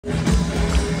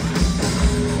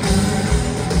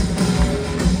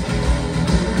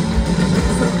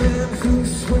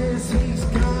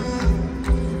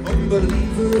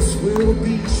Unbelievers will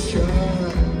be shot.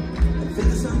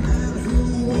 There's a man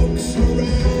who walks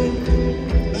around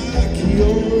like he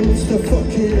owns the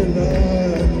fucking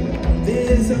lot.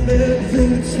 There's a man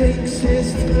who takes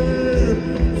his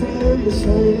time from his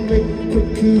homemade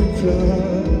cuckoo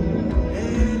clock,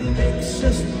 and he makes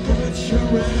us march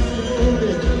around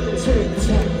it. Tick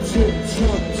tock, tick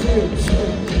tock, tick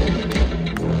tock.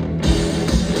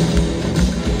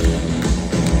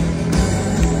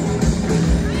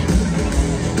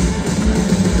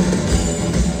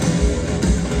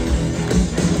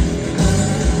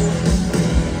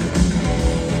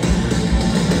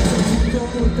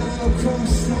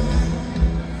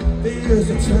 There's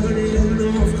a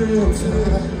turning off the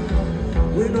tide.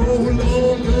 We're no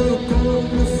longer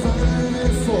gonna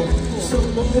fight for some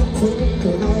more coke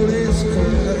and all these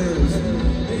crimes.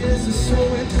 There's a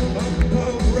sewing up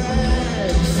of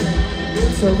rags.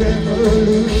 It's a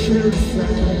revolution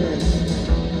flag.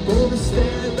 Gonna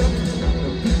stand up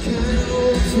and be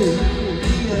counted.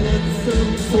 Be an anthem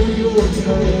for your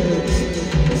times.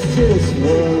 It's just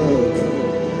work.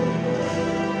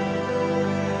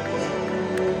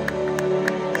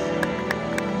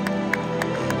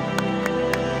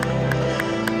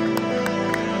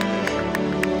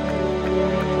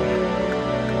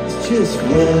 Just work,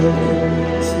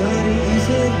 it's not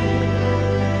easy.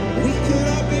 We could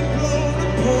all be blown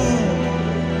apart.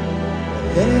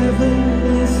 Heaven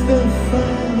is the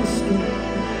final step.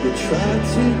 We try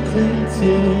to cling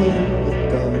to it,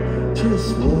 but just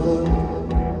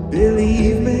work.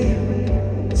 Believe me,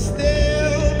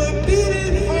 still my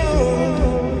beating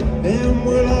heart. Then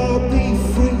we'll all be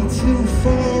free to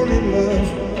fall in love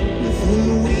with who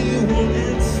we want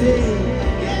and stay.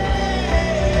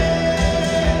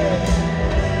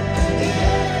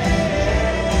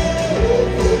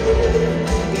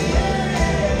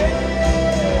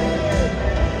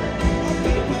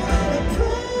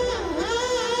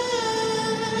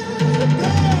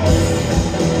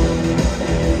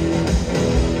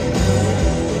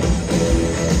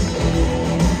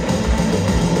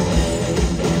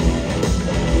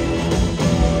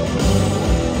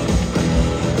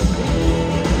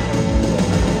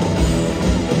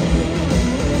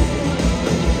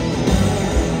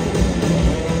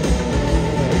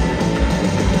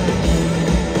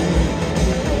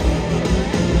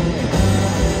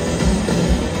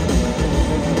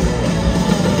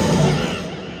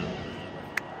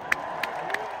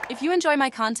 If you enjoy my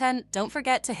content, don't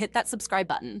forget to hit that subscribe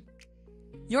button.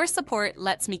 Your support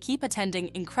lets me keep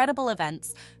attending incredible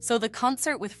events, so the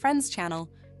Concert with Friends channel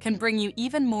can bring you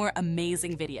even more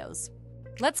amazing videos.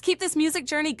 Let's keep this music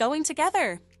journey going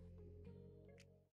together!